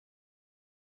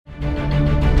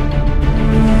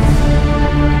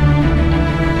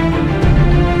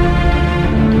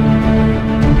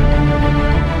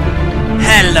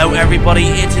everybody,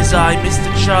 it is I,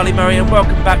 Mr. Charlie Murray, and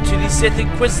welcome back to the Sith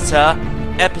Inquisitor,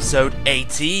 episode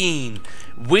 18.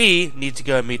 We need to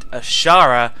go and meet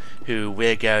Ashara, who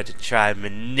we're going to try and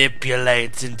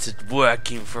manipulate into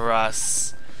working for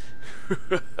us.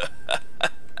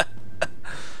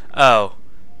 Oh,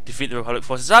 defeat the Republic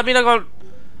forces. Does that mean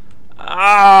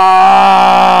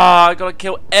I gotta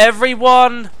kill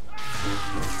everyone?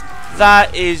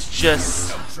 That is just...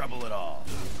 No trouble at all.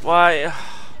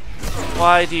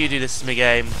 Why do you do this to me,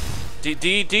 game? Do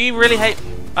you really hate...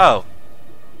 Oh.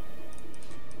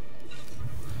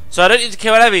 So I don't need to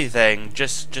kill everything,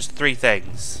 just 3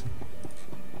 things.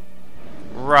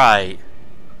 Right.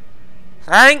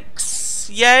 Thanks!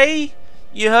 Yay!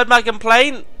 You heard my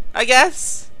complaint, I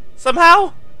guess?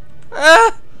 Somehow?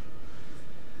 Oh.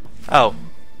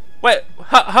 Wait,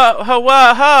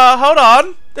 hold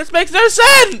on! This makes no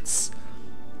sense!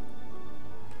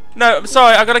 No, I'm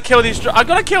sorry, I gotta kill these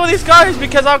guys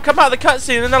because I'll come out of the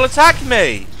cutscene and they'll attack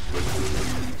me!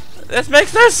 This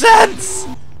makes no sense!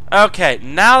 Okay,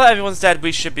 now that everyone's dead,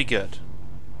 we should be good.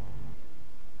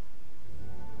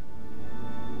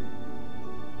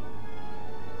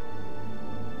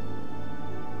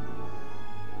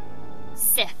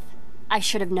 Sith. I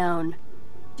should have known.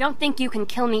 Don't think you can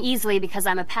kill me easily because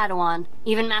I'm a Padawan.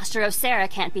 Even Master SWTOR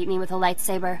can't beat me with a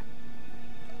lightsaber.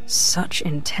 Such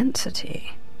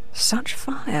intensity. Such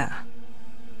fire.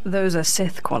 Those are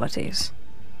Sith qualities.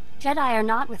 Jedi are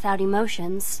not without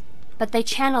emotions, but they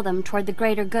channel them toward the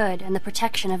greater good and the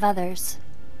protection of others.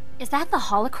 Is that the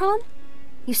holocron?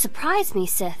 You surprised me,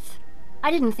 Sith.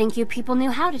 I didn't think you people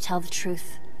knew how to tell the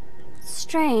truth.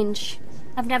 Strange.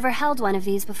 I've never held one of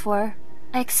these before.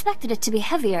 I expected it to be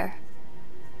heavier.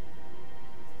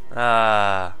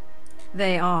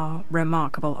 They are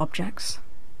remarkable objects.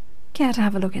 Care to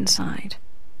have a look inside?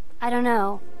 I don't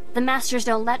know. The Masters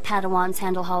don't let Padawans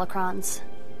handle holocrons.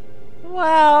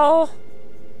 Well...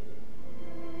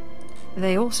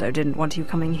 They also didn't want you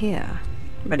coming here,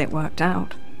 but it worked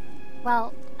out.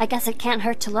 Well, I guess it can't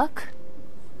hurt to look.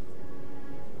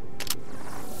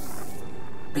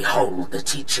 Behold the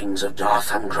teachings of Darth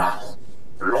Angral,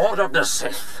 Lord of the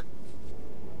Sith.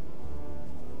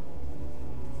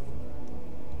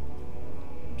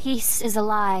 Peace is a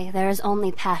lie, there is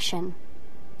only passion.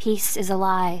 Peace is a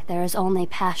lie, there is only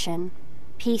passion.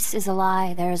 Peace is a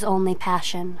lie, there is only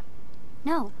passion.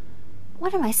 No.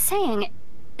 What am I saying?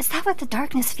 Is that what the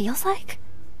darkness feels like?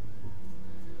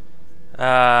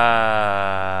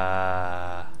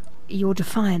 Your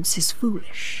defiance is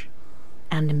foolish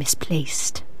and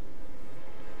misplaced.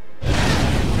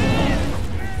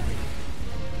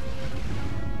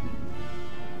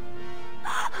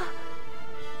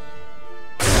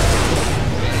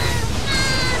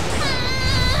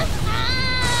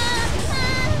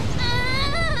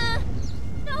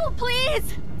 No, please!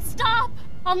 Stop!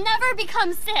 I'll never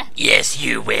become Sith! Yes,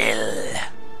 you will.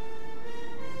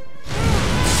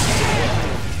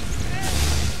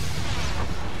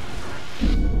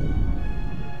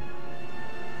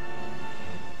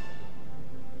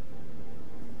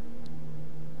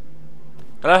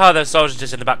 I love how those soldiers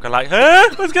just in the background like, huh?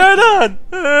 What's going on?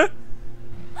 Huh?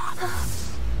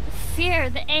 The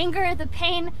fear, the anger, the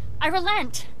pain, I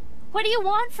relent. What do you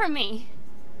want from me?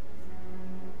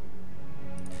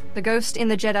 The ghost in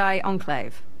the Jedi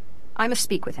Enclave. I must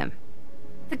speak with him.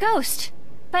 The ghost?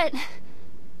 But...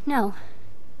 No.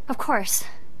 Of course.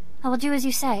 I will do as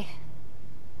you say.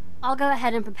 I'll go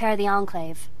ahead and prepare the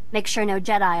Enclave. Make sure no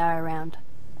Jedi are around.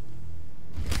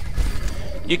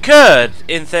 You could,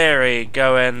 in theory,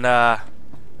 go and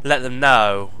let them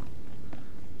know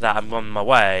that I'm on my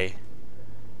way,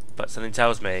 but something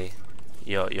tells me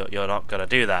you're not gonna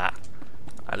do that.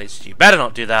 At least you better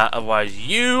not do that, otherwise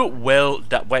you will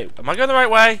die. Wait, am I going the right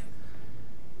way?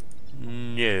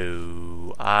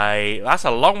 No, that's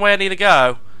a long way I need to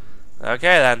go.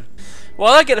 Okay then.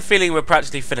 Well, I get the feeling we're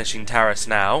practically finishing Taris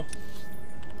now.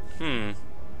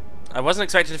 I wasn't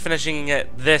expecting finishing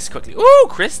it this quickly. Ooh,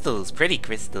 crystals! Pretty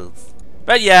crystals.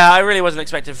 But yeah, I really wasn't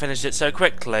expecting to finish it so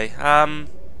quickly.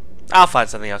 I'll find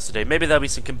something else to do. Maybe there'll be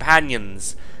some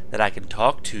companions that I can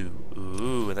talk to.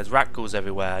 Ooh, and there's rat-ghouls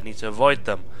everywhere. I need to avoid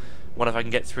them. Wonder if I can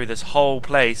get through this whole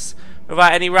place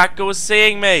without any rat-ghouls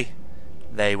seeing me.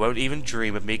 They won't even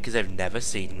dream of me because they've never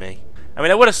seen me. I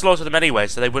mean, I would have slaughtered them anyway,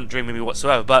 so they wouldn't dream of me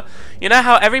whatsoever. But you know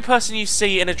how every person you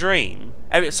see in a dream,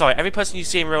 every person you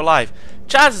see in real life,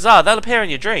 chances are they'll appear in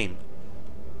your dream.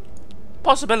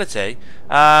 Possibility.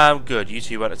 Good. You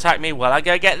two won't attack me while I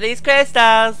go get these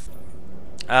crystals.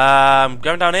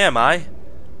 Going down here, am I?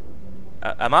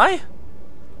 Am I?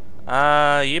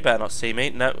 You better not see me.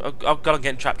 No. Oh God, I'm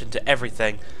getting trapped into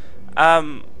everything.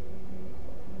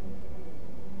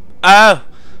 Oh!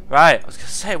 Right, I was gonna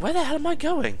say, where the hell am I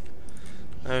going?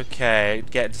 Okay,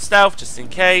 get into stealth just in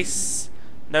case.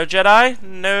 No Jedi?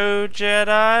 No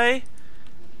Jedi?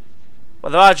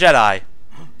 Well, there are Jedi.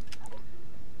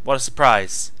 What a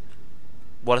surprise.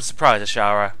 What a surprise,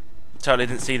 Ashara. Totally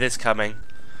didn't see this coming.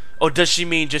 Or does she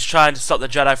mean just trying to stop the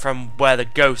Jedi from where the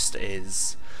ghost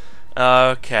is?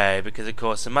 Okay, because of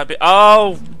course it might be...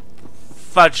 Oh!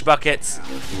 Fudge buckets.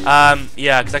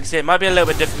 Yeah, because I can see it might be a little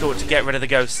bit difficult to get rid of the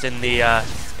ghost in the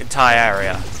entire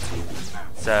area.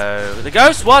 So, the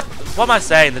ghost? What am I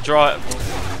saying? The draw...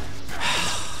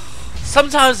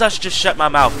 Sometimes I should just shut my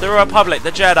mouth. The Republic,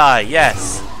 the Jedi,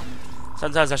 yes.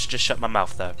 Sometimes I should just shut my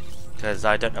mouth, though. Because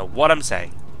I don't know what I'm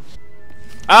saying.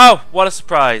 Oh, what a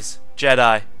surprise.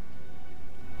 Jedi.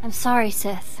 I'm sorry,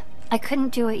 Sith. I couldn't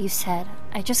do what you said.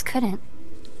 I just couldn't.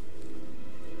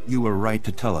 You were right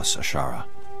to tell us, Ashara.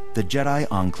 The Jedi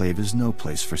Enclave is no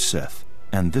place for Sith,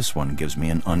 and this one gives me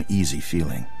an uneasy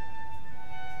feeling.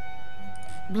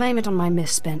 Blame it on my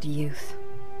misspent youth.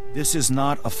 This is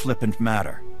not a flippant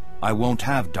matter. I won't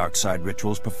have dark side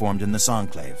rituals performed in this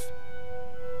Enclave.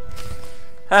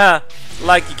 Huh,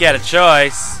 like you get a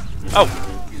choice. Oh.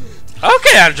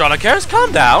 Okay, Andronicus,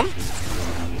 calm down.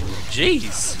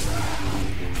 Jeez.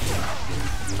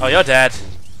 Oh, you're dead.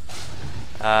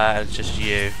 And it's just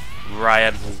you,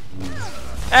 Ryan.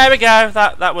 There we go.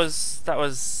 That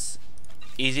was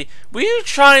easy. Were you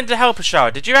trying to help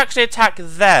Ashara? Did you actually attack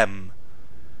them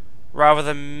rather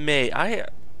than me?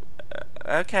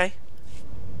 Okay.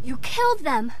 You killed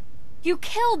them. You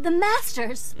killed the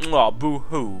Masters. Oh,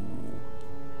 boo-hoo.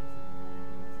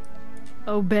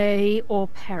 Obey or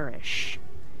perish.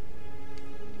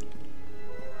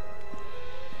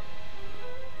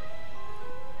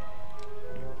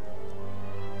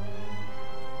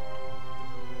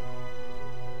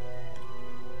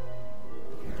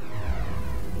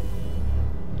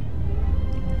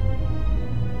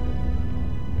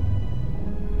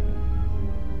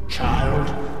 Child,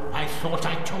 I thought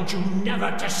I told you never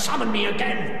to summon me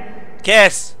again.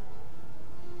 Kiss.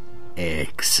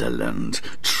 Excellent.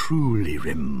 Truly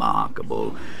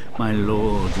remarkable. My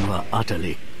lord, you are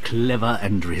utterly clever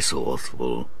and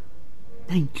resourceful.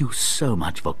 Thank you so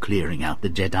much for clearing out the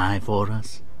Jedi for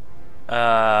us.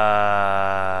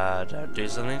 Don't do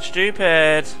something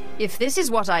stupid. If this is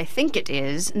what I think it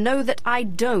is, know that I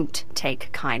don't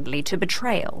take kindly to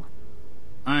betrayal.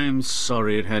 I'm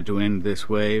sorry it had to end this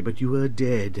way, but you are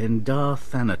dead, and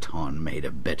Darth Thanaton made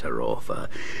a better offer.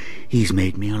 He's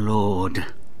made me a lord.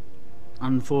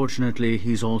 Unfortunately,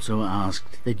 he's also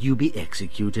asked that you be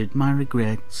executed. My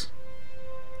regrets.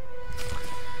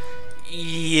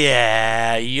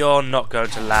 Yeah, you're not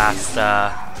going to last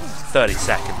 30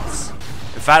 seconds.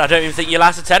 In fact, I don't even think you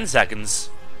lasted 10 seconds,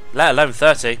 let alone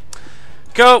 30.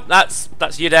 Cool, that's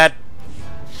you dead.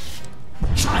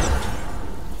 Child,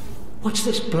 what's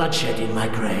this bloodshed in my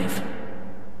grave?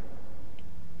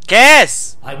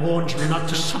 Kiss! I warned you not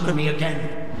to summon me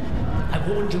again. I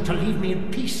warned you to leave me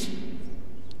in peace.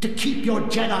 To keep your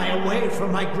Jedi away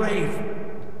from my grave.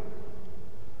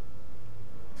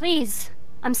 Please,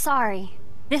 I'm sorry.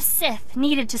 This Sith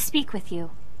needed to speak with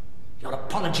you. Your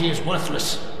apology is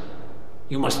worthless.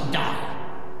 You must die.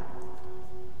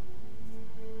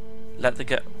 Let the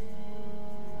go.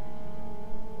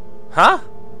 Huh?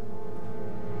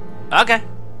 Okay.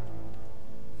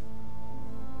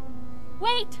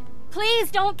 Wait!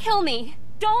 Please don't kill me!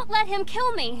 Don't let him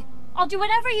kill me! I'll do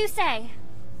whatever you say.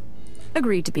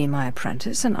 Agree to be my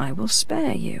apprentice, and I will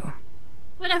spare you.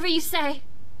 Whatever you say.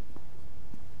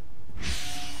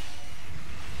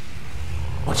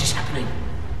 What is happening?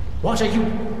 What are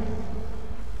you...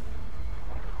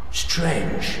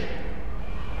 Strange.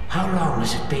 How long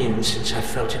has it been since I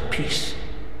felt at peace?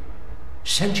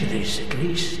 Centuries, at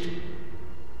least.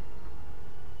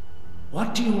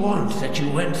 What do you want that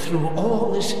you went through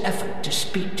all this effort to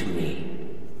speak to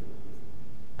me?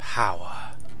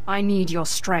 Power. I need your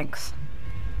strength.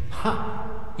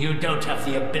 Ha! You don't have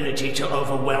the ability to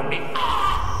overwhelm me.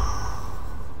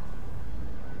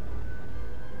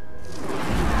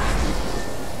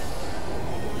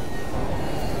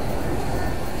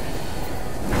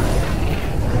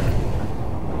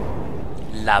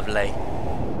 Lovely.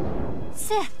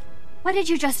 Sith, what did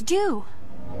you just do?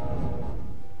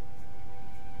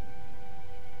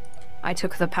 I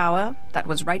took the power that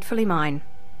was rightfully mine.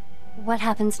 What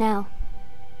happens now?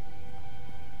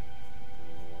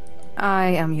 I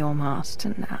am your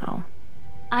master now.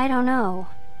 I don't know.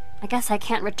 I guess I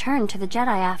can't return to the Jedi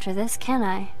after this, can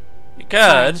I? You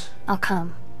could. Fine, I'll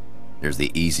come. There's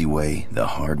the easy way, the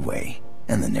hard way,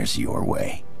 and then there's your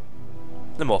way.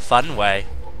 The more fun way.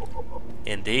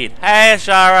 Indeed. Hey,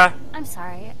 Ashara! I'm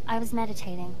sorry, I was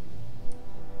meditating.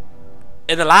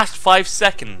 In the last 5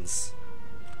 seconds.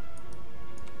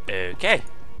 Okay.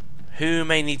 Who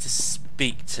may need to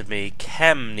speak to me?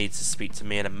 Kem needs to speak to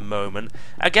me in a moment.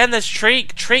 Again, there's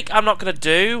Treek. Treek I'm not going to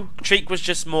do. Treek was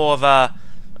just more of a...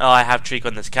 Oh, I have Treek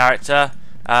on this character.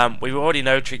 We already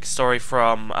know Treek's story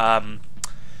from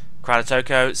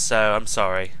Kranitoko, so I'm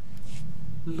sorry.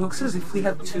 Looks as if we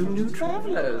have 2 new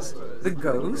travelers. The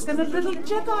ghost and a little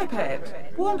Jedi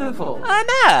pet. Wonderful. I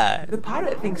know. The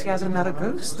pirate thinks he has another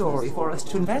ghost story for us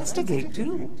to investigate,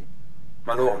 too.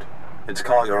 My lord, it's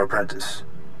Carl, your apprentice.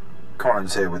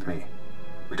 Corin's here with me.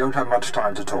 We don't have much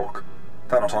time to talk.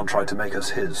 Thanaton tried to make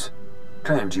us his.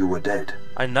 Claimed you were dead.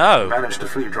 I know. We managed to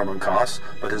free Drummond Cast,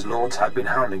 but his lords have been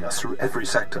hounding us through every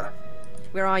sector.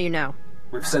 Where are you now?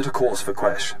 We've set a course for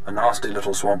Quesh, a nasty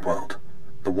little swamp world.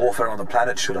 The warfare on the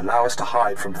planet should allow us to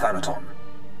hide from Thanaton.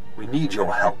 We need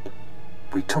your help.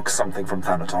 We took something from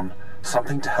Thanaton,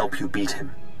 something to help you beat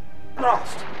him.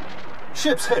 Blast!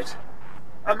 Ship's hit!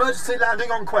 Emergency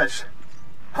landing on Quesh!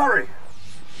 Hurry!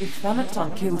 If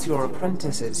Thanaton kills your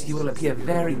apprentices, he will appear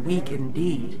very weak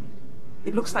indeed.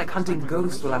 It looks like hunting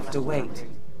ghosts will have to wait.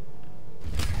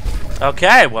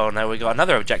 Okay, well now we got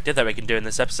another objective that we can do in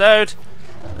this episode.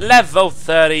 Level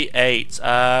 38.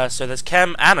 So there's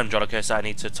Kem and Andronicus I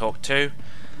need to talk to.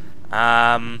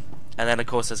 And then of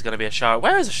course there's going to be Ashara.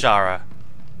 Where is Ashara?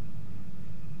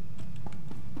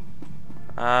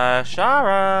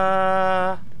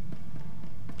 Ashara!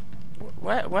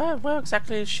 Where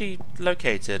exactly is she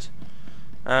located?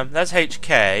 There's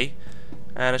HK.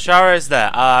 And Ashara is there.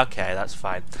 Okay, that's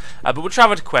fine. But we'll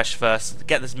travel to Quesh first,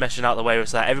 get this mission out of the way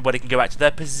so that everybody can go back to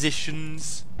their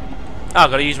positions. Oh,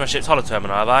 I've got to use my ship's holoterminal,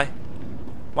 have I?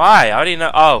 Why? I already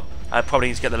know. Oh, I probably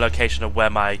need to get the location of where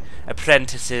my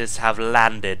apprentices have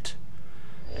landed.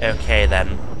 Okay,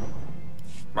 then.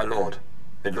 My lord,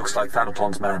 it looks like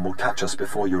Thanaton's man will catch us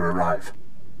before you arrive.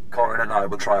 Corin and I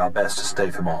will try our best to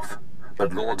stave him off,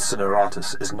 but Lord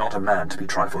Cineratus is not a man to be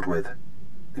trifled with.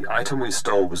 The item we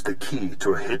stole was the key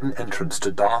to a hidden entrance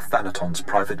to Darth Thanaton's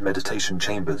private meditation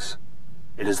chambers.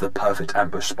 It is the perfect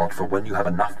ambush spot for when you have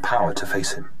enough power to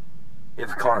face him.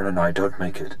 If Corin and I don't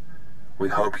make it, we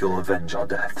hope you'll avenge our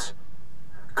deaths.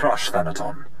 Crush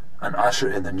Thanaton, and usher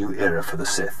in the new era for the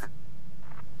Sith.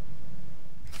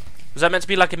 Was that meant to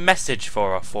be like a message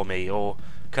for me, or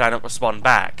could I not respond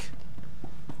back?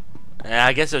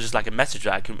 I guess it was just like a message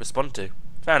that I couldn't respond to.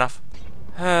 Fair enough.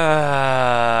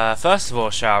 First of all,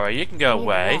 Ashara, you can go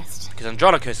away, because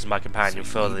Andronicus is my companion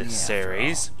for this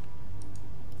series.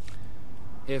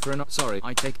 Here for an... Sorry,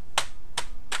 I take...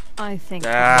 I think...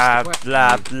 Blah,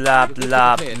 blah, blah,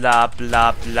 blah, blah,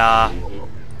 blah, blah.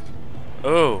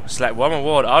 Ooh, select one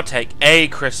reward. I'll take a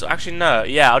crystal. Actually, no.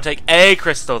 Yeah, I'll take a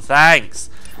crystal, thanks.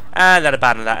 And then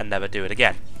abandon that and never do it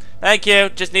again. Thank you,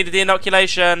 just needed the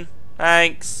inoculation.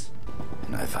 Thanks.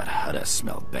 And I thought Hutta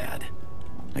smelled bad.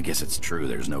 I guess it's true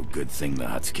there's no good thing the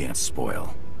Hutts can't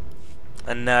spoil.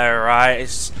 I know, right?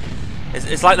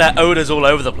 It's like their odors all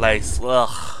over the place. Ugh.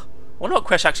 I wonder what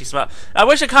Quesh actually smells. I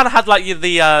wish it kind of had like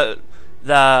the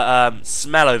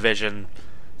smell-o-vision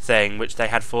thing, which they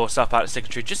had forced up out of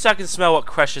Secretary, just so I can smell what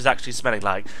Quesh is actually smelling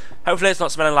like. Hopefully it's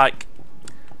not smelling like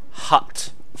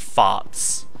Hutt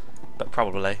farts, but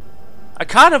probably. I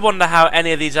kind of wonder how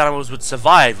any of these animals would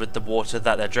survive with the water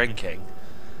that they're drinking.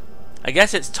 I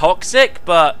guess it's toxic,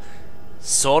 but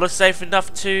sort of safe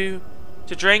enough to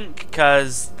drink,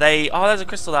 because they... Oh, there's a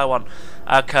crystal that I want.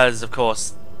 Because, of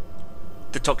course,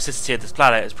 the toxicity of this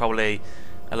planet has probably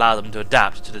allowed them to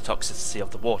adapt to the toxicity of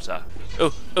the water.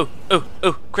 Ooh, ooh, ooh,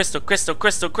 ooh. Crystal, crystal,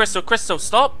 crystal, crystal, crystal.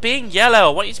 Stop being yellow. I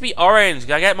want you to be orange.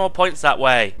 I get more points that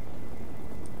way.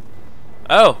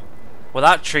 Oh. Well,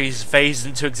 that tree's phased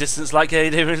into existence like they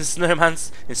do in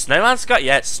Snowman's Sky?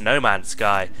 Yeah, it's Snowman's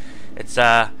Sky. It's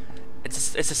a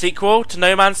sequel to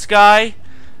No Man's Sky,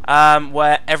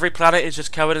 where every planet is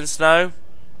just covered in snow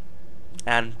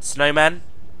and snowmen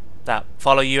that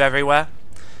follow you everywhere.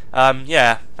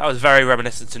 Yeah, that was very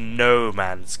reminiscent to No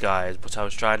Man's Sky, is what I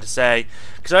was trying to say.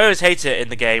 Because I always hate it in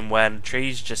the game when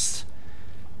trees just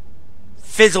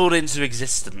fizzled into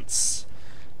existence.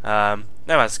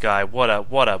 No Man's Sky, what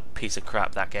a piece of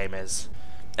crap that game is.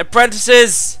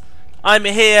 Apprentices, I'm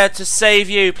here to save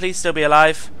you. Please still be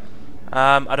alive.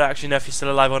 I don't actually know if you're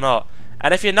still alive or not.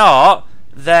 And if you're not,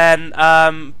 then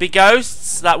be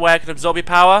ghosts. That way I can absorb your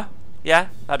power. Yeah,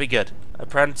 that'd be good.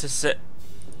 Apprentice.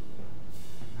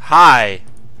 Hi.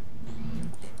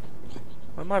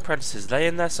 Where are my apprentices? Are they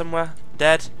in there somewhere?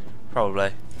 Dead?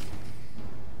 Probably.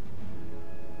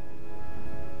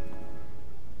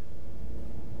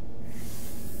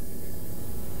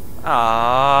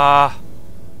 Ah.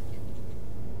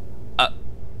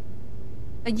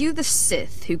 you the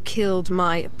Sith who killed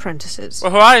my apprentices?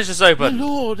 Well, her eyes just My open.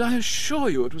 lord, I assure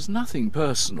you it was nothing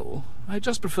personal. I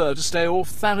just prefer to stay off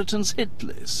Thanaton's hit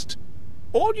list.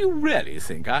 Or do you really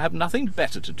think I have nothing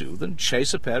better to do than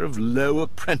chase a pair of low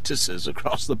apprentices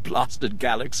across the blasted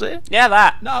galaxy? Yeah,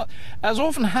 that. Now, as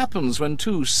often happens when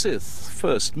two Sith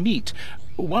first meet,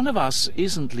 one of us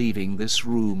isn't leaving this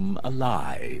room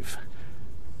alive.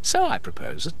 So I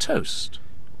propose a toast.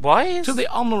 Why is... To the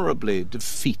honourably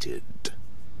defeated.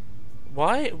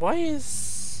 Why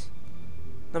is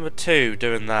number 2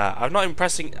 doing that? I'm not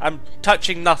impressing... I'm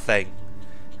touching nothing.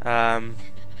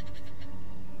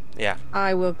 Yeah.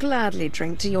 I will gladly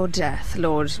drink to your death,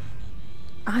 Lord...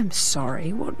 I'm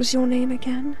sorry, what was your name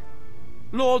again?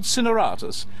 Lord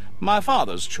Cineratus, my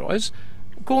father's choice.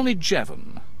 Call me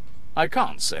Jevon. I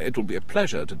can't say it will be a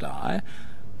pleasure to die,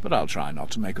 but I'll try not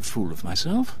to make a fool of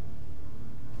myself.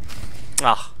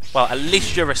 Ah, well, at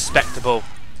least you're respectable.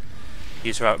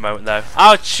 Use her out moment though.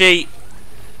 I'll cheat.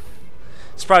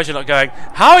 Surprised you're not going.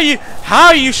 How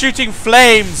are you shooting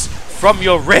flames from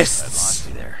your wrists?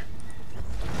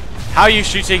 How are you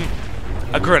shooting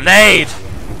a grenade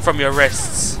from your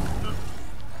wrists?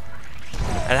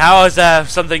 And how is there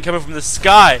something coming from the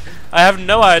sky? I have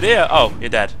no idea. Oh, you're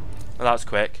dead. Well, that was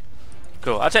quick.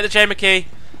 Cool. I'll take the chamber key.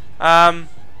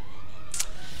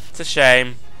 It's a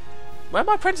shame. Where are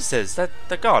my apprentices?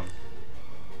 They're gone.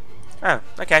 Oh,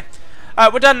 okay.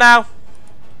 We're done now.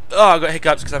 Oh, I got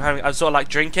hiccups because I'm sort of like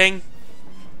drinking.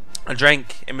 A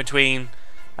drink in between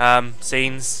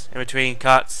scenes, in between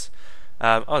cuts.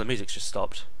 Oh, the music's just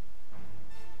stopped.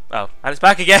 Oh, and it's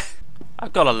back again.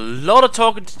 I've got a lot of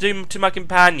talking to do to my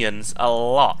companions. A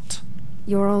lot.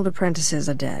 Your old apprentices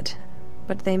are dead,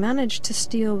 but they managed to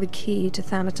steal the key to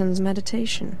Thanaton's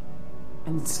meditation.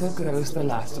 And so goes the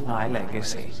last of my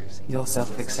legacy. You'll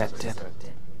self-accept it.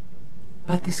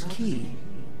 But this key...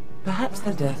 Perhaps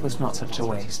their death was not such a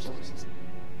waste.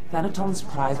 Thanaton's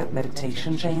private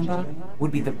meditation chamber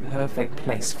would be the perfect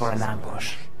place for an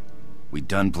ambush. We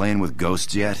done playing with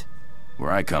ghosts yet?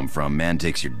 Where I come from, man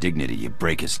takes your dignity, you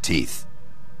break his teeth.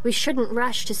 We shouldn't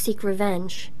rush to seek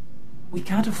revenge. We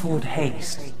can't afford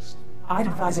haste. I'd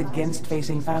advise against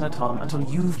facing Thanaton until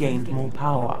you've gained more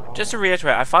power. Just to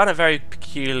reiterate, I find it very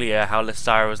peculiar how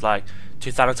Listaria was like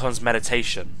to Thanaton's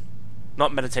meditation.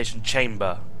 Not meditation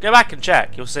chamber. Go back and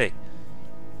check, you'll see.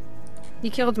 He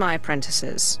killed my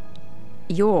apprentices.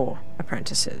 Your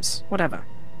apprentices. Whatever.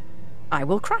 I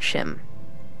will crush him.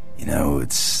 You know,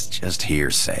 it's just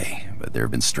hearsay, but there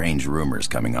have been strange rumors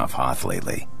coming off Hoth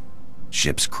lately.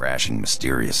 Ships crashing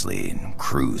mysteriously, and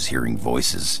crews hearing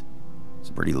voices.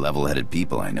 Some pretty level-headed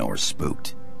people I know are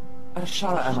spooked.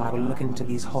 Ashara and I will look into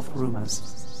these Hoth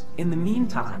rumors. In the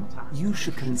meantime, you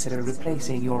should consider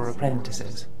replacing your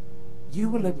apprentices. You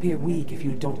will appear weak if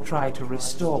you don't try to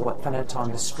restore what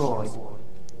Thanaton destroyed.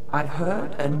 I've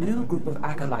heard a new group of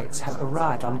acolytes have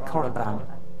arrived on Korriban.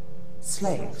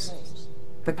 Slaves.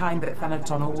 The kind that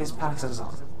Thanaton always passes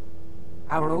on.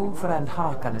 Our old friend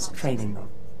Harkon is training them.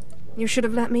 You should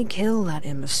have let me kill that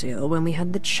imbecile when we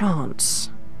had the chance.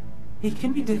 He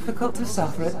can be difficult to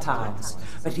suffer at times,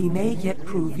 but he may yet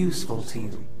prove useful to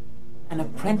you. An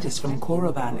apprentice from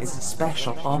Korriban is a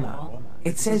special honor.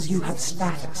 It says you have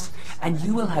status, and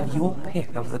you will have your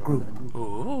pick of the group.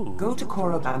 Ooh. Go to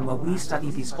Korriban while we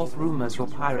study these Hoth rumors your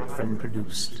pirate friend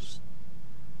produced.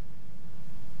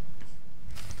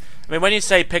 I mean, when you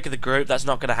say pick of the group, that's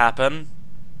not going to happen.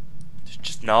 It's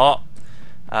just not.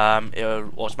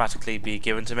 It'll automatically be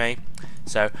given to me.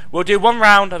 So, we'll do one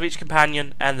round of each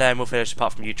companion, and then we'll finish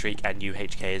apart from you, Treek, and you,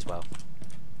 HK, as well.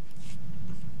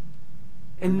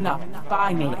 Enough,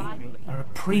 finally. A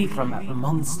reprieve from that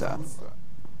monster.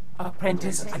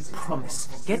 Apprentice, I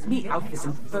promise. Get me out this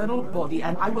infernal body,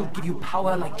 and I will give you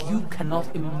power like you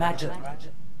cannot imagine.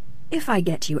 If I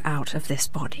get you out of this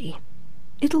body,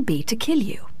 it'll be to kill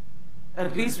you.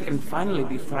 At least we can finally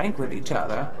be frank with each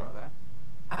other.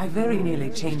 I very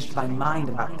nearly changed my mind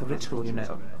about the ritual, you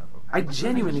know. I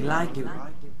genuinely like you.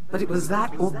 But it was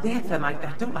that or death, and I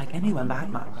don't like anyone that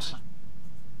much.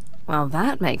 Well,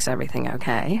 that makes everything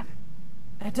okay.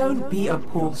 Don't be a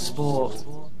poor sport.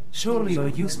 Surely you're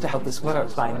used to how this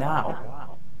works by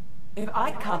now. If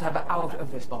I can't have her out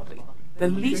of this body, the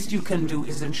least you can do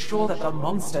is ensure that the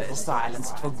monster is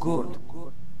silenced for good.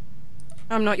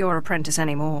 I'm not your apprentice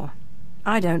anymore.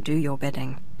 I don't do your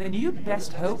bidding. Then you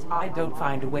best hope I don't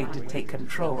find a way to take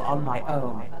control on my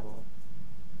own.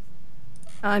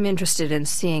 I'm interested in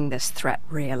seeing this threat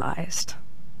realized.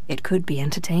 It could be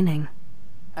entertaining.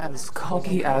 As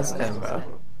cocky as ever.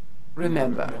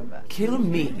 Remember, kill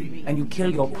me, and you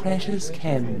kill your precious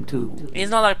Ken, too. He's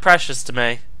not that precious to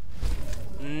me.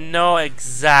 Not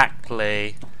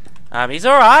exactly. He's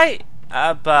alright,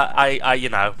 but you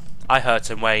know, I hurt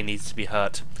him where he needs to be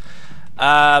hurt.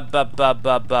 Ashara,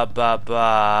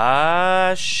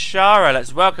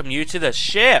 let's welcome you to the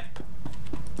ship.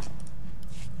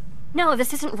 No,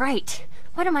 this isn't right.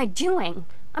 What am I doing?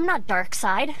 I'm not dark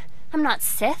side. I'm not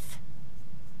Sith.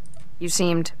 You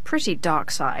seemed pretty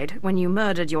dark side when you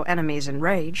murdered your enemies in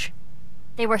rage.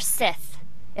 They were Sith.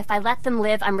 If I let them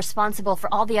live, I'm responsible for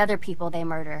all the other people they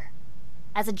murder.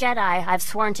 As a Jedi, I've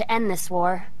sworn to end this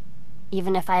war,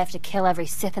 even if I have to kill every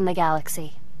Sith in the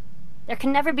galaxy. There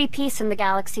can never be peace in the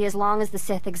galaxy as long as the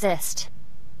Sith exist.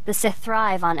 The Sith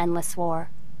thrive on endless war.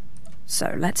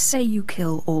 So let's say you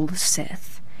kill all the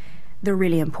Sith. The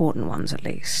really important ones, at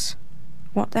least.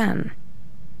 What then?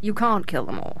 You can't kill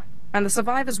them all, and the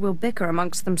survivors will bicker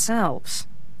amongst themselves.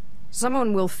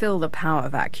 Someone will fill the power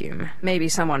vacuum, maybe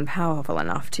someone powerful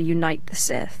enough to unite the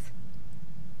Sith.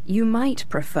 You might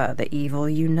prefer the evil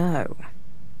you know.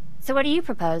 So what do you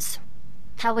propose?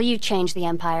 How will you change the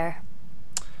Empire?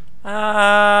 By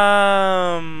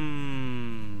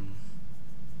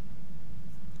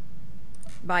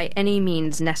any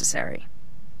means necessary.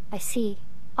 I see.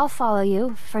 I'll follow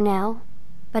you, for now.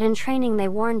 But in training they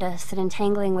warned us that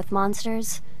entangling with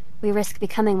monsters, we risk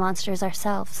becoming monsters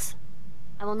ourselves.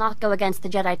 I will not go against the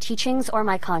Jedi teachings or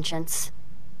my conscience,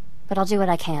 but I'll do what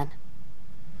I can.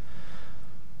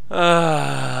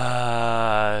 Ashara.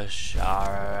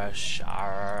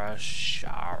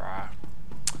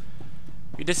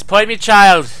 You disappoint me,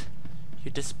 child.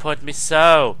 You disappoint me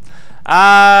so.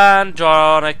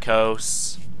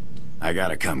 Andronikos. I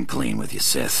gotta come clean with you,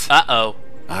 Sith. Uh-oh.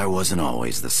 I wasn't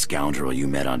always the scoundrel you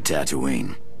met on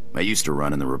Tatooine. I used to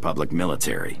run in the Republic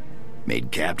military.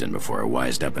 Made captain before I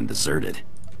wised up and deserted.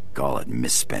 Call it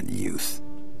misspent youth.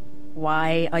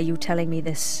 Why are you telling me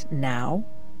this now?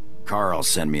 Carl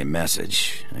sent me a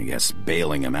message. I guess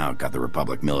bailing him out got the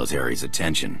Republic military's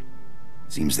attention.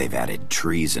 Seems they've added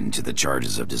treason to the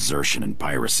charges of desertion and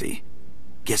piracy.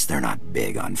 Guess they're not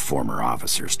big on former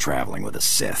officers traveling with a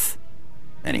Sith.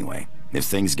 Anyway, if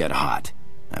things get hot,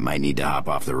 I might need to hop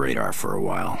off the radar for a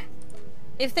while.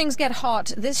 If things get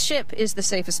hot, this ship is the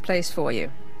safest place for you.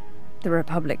 The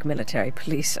Republic military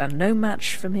police are no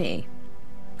match for me.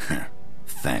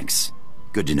 Thanks.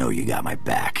 Good to know you got my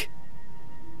back.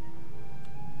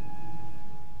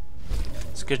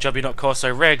 It's a good job you're not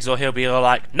Corso Riggs, or he'll be all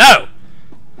like, "No!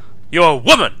 You're a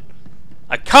woman!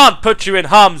 I can't put you in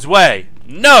harm's way!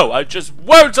 No, I just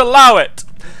won't allow it!"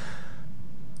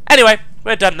 Anyway,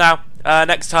 we're done now.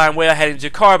 Next time we're heading to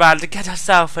Korriban to get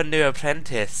ourselves a new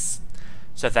apprentice.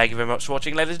 So thank you very much for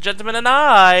watching, ladies and gentlemen, and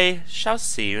I shall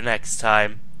see you next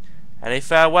time. And a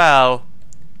farewell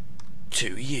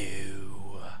to you.